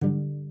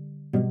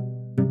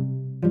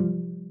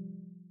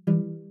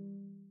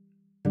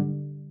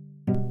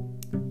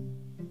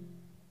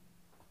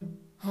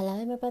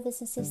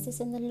brothers and sisters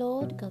in the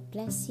Lord. God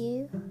bless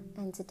you.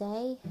 And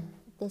today,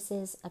 this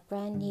is a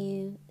brand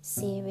new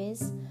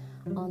series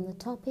on the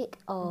topic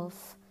of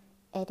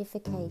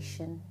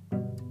edification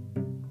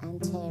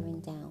and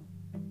tearing down.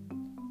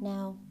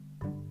 Now,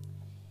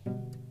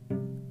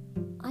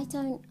 I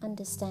don't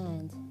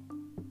understand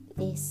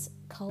this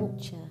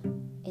culture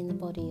in the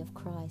body of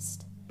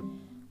Christ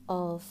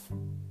of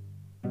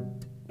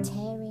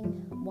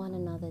tearing one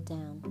another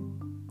down.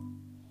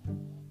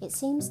 It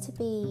seems to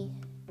be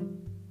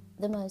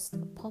the most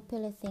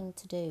popular thing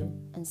to do,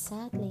 and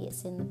sadly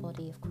it's in the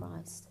body of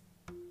Christ.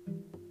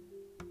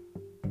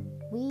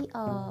 We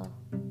are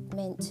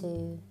meant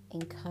to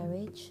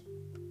encourage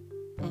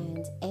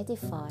and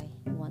edify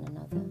one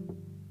another.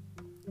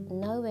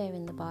 Nowhere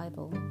in the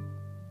Bible,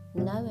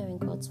 nowhere in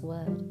God's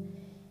word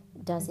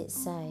does it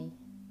say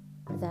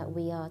that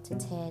we are to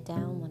tear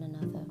down one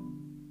another.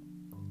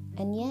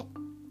 And yet,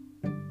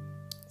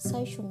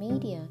 social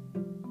media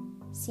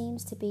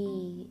seems to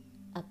be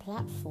a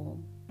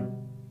platform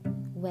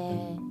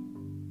where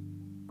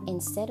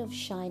instead of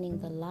shining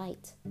the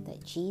light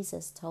that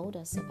Jesus told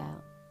us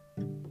about,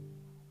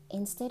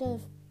 instead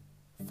of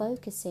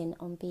focusing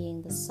on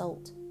being the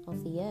salt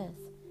of the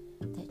earth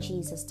that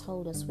Jesus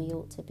told us we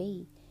ought to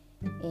be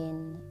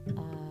in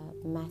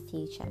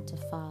Matthew chapter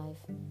 5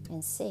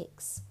 and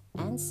 6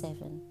 and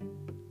 7,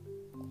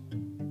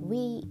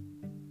 we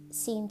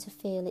seem to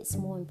feel it's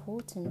more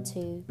important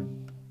to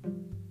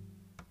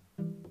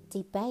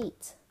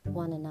debate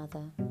one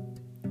another.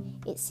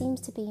 It seems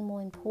to be more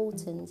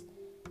important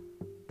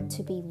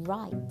to be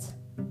right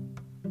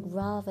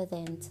rather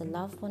than to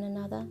love one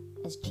another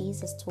as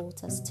Jesus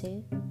taught us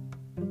to.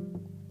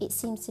 It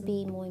seems to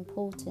be more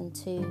important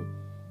to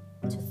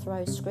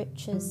throw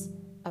scriptures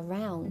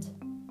around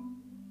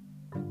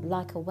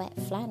like a wet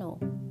flannel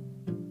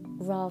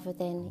rather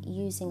than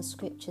using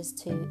scriptures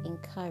to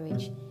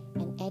encourage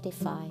and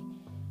edify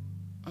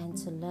and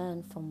to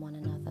learn from one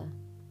another.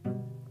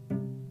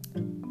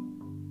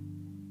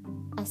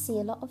 I see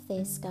a lot of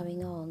this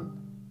going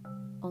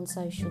on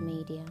social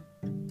media.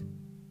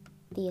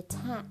 The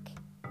attack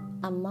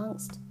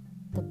amongst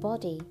the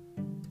body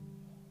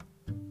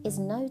is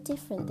no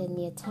different than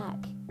the attack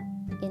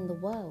in the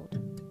world.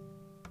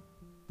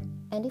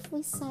 And if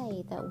we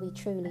say that we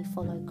truly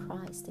follow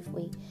Christ, if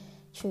we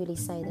truly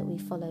say that we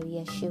follow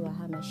Yeshua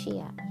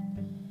HaMashiach,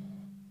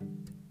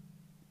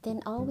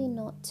 then are we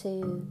not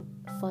to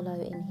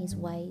follow in his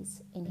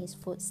ways, in his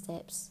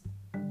footsteps,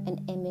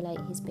 and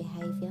emulate his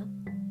behavior?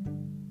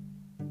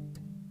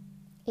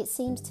 It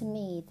seems to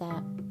me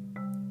that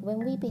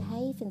when we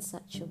behave in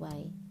such a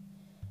way,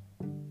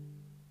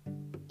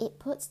 it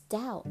puts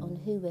doubt on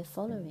who we're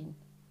following.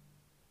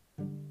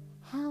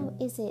 How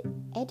is it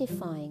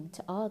edifying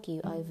to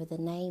argue over the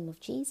name of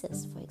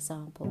Jesus, for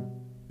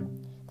example?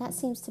 That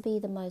seems to be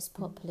the most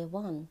popular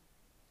one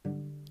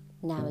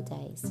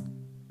nowadays.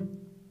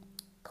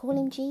 Call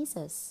him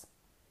Jesus.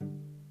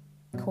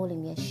 Call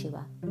him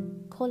Yeshua.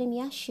 Call him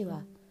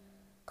Yeshua.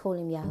 Call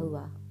him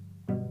Yahuwah.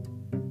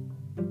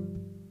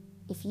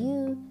 If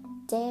you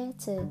dare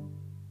to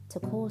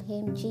call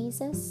him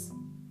Jesus,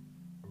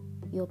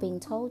 you're being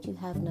told you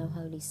have no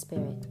Holy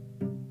Spirit.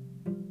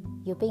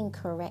 You're being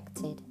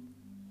corrected.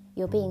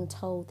 You're being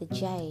told the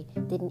J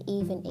didn't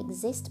even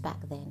exist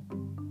back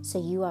then,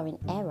 so you are in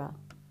error.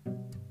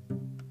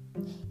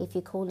 If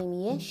you call him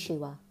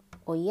Yeshua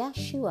or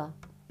Yeshua,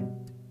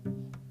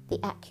 the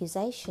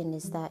accusation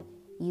is that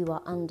you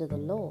are under the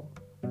law.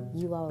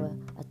 You are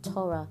a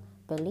Torah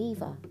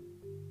believer.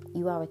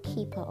 You are a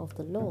keeper of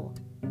the law.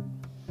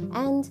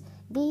 And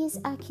these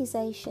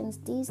accusations,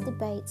 these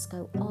debates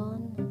go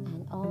on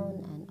and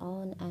on and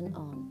on and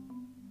on.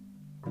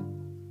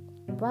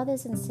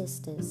 Brothers and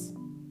sisters,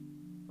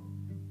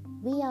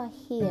 we are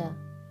here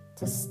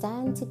to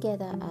stand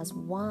together as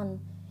one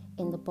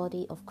in the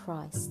body of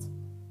Christ.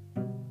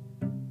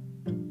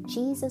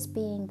 Jesus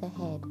being the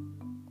head.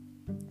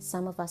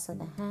 Some of us are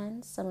the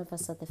hands, some of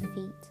us are the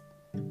feet,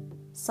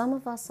 some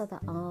of us are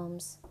the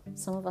arms,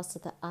 some of us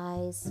are the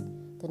eyes,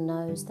 the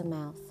nose, the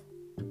mouth.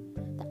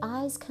 The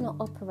eyes cannot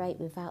operate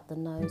without the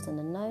nose, and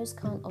the nose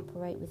can't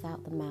operate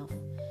without the mouth,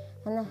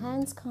 and the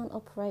hands can't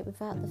operate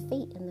without the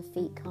feet, and the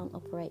feet can't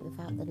operate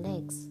without the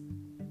legs.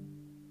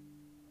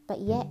 But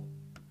yet,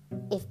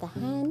 if the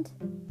hand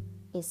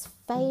is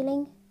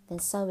failing, then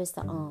so is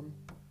the arm.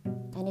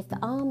 And if the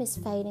arm is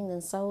failing,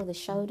 then so are the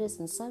shoulders,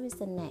 and so is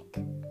the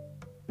neck.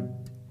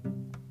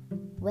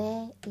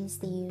 Where is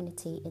the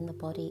unity in the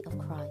body of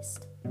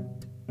Christ?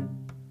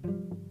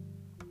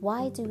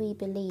 Why do we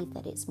believe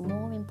that it's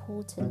more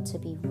important to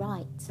be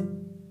right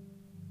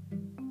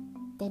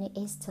than it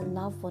is to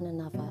love one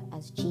another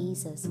as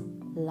Jesus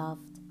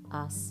loved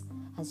us,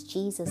 as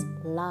Jesus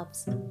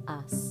loves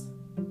us?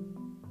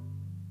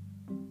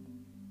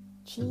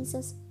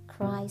 Jesus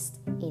Christ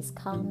is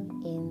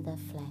come in the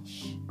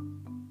flesh.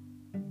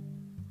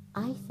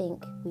 I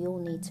think we all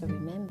need to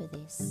remember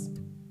this.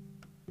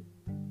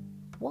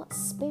 What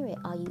spirit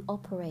are you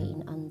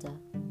operating under?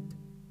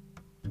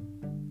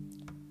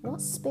 What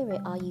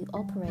spirit are you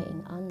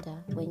operating under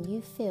when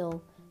you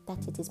feel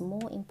that it is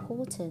more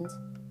important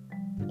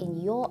in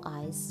your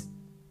eyes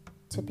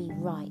to be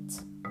right?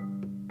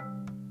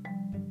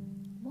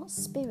 What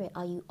spirit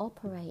are you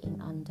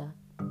operating under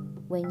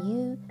when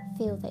you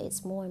feel that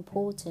it's more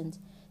important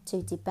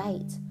to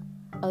debate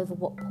over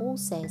what Paul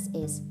says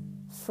is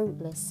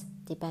fruitless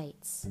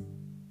debates?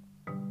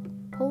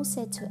 Paul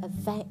said to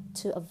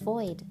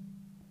avoid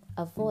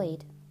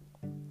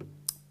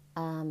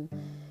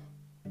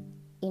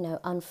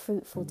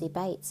unfruitful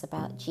debates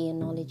about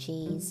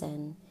genealogies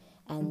and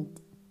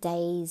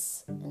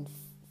days and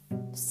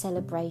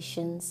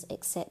celebrations,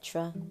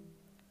 etc.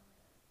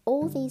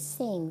 All these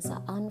things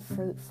are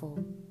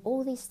unfruitful.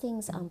 All these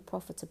things are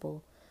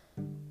unprofitable.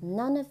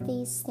 None of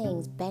these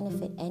things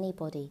benefit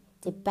anybody.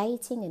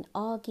 Debating and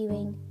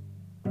arguing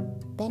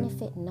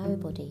benefit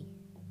nobody.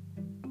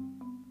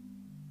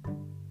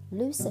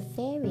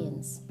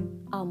 Luciferians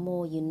are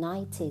more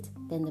united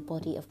than the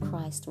body of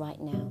Christ right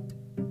now.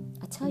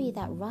 I tell you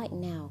that right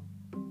now.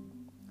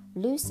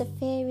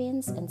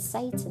 Luciferians and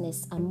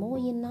Satanists are more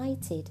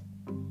united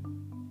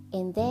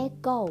in their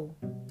goal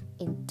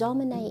in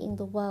dominating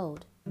the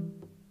world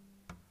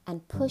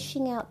and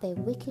pushing out their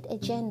wicked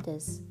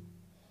agendas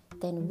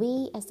than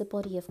we as the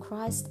body of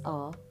Christ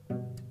are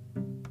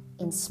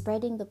in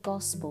spreading the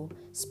gospel,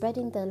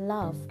 spreading the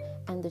love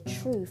and the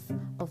truth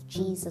of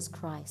Jesus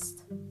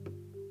Christ.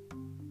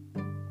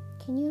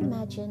 Can you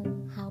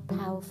imagine how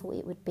powerful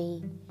it would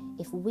be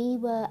if we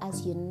were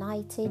as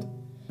united,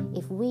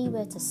 if we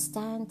were to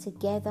stand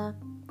together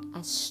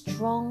as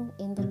strong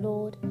in the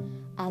Lord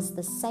as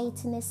the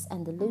Satanists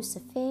and the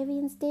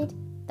Luciferians did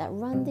that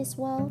run this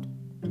world?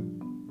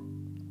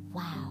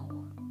 Wow.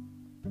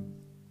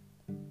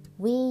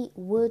 We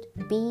would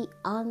be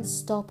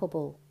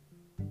unstoppable.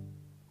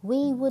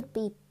 We would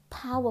be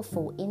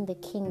powerful in the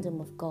kingdom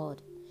of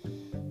God.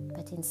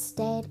 But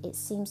instead, it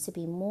seems to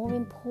be more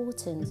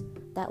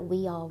important that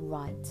we are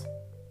right.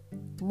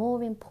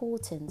 More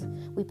important,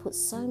 we put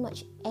so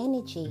much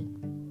energy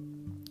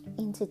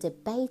into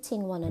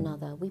debating one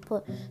another. We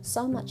put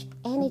so much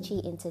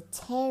energy into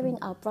tearing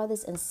our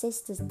brothers and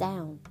sisters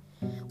down.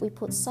 We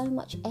put so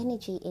much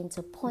energy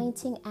into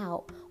pointing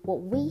out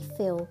what we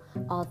feel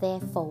are their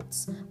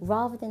faults,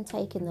 rather than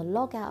taking the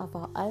log out of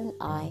our own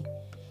eye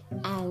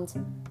and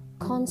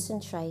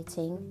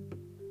concentrating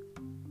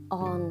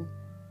on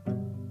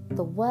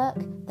the work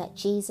that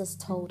Jesus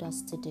told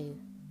us to do.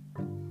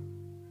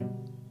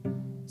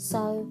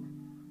 So,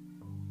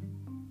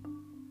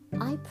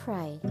 I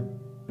pray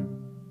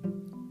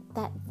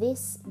that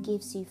this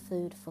gives you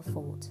food for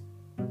thought.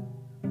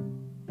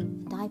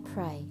 And I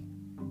pray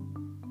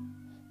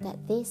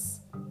that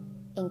this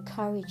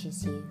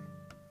encourages you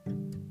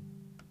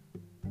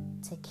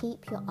to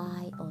keep your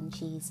eye on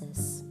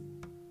Jesus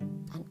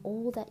and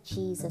all that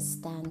Jesus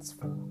stands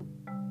for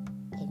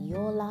in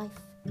your life,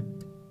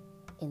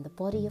 in the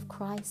body of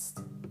Christ,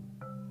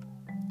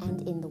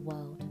 and in the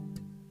world.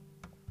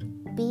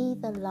 Be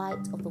the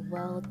light of the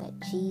world that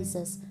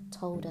Jesus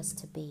told us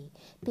to be.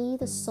 Be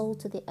the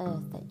salt of the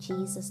earth that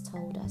Jesus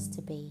told us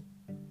to be.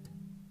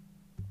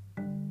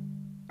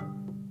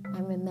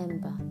 And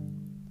remember,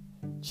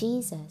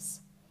 Jesus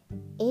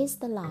is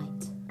the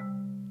light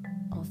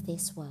of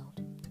this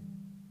world.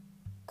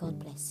 God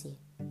bless you.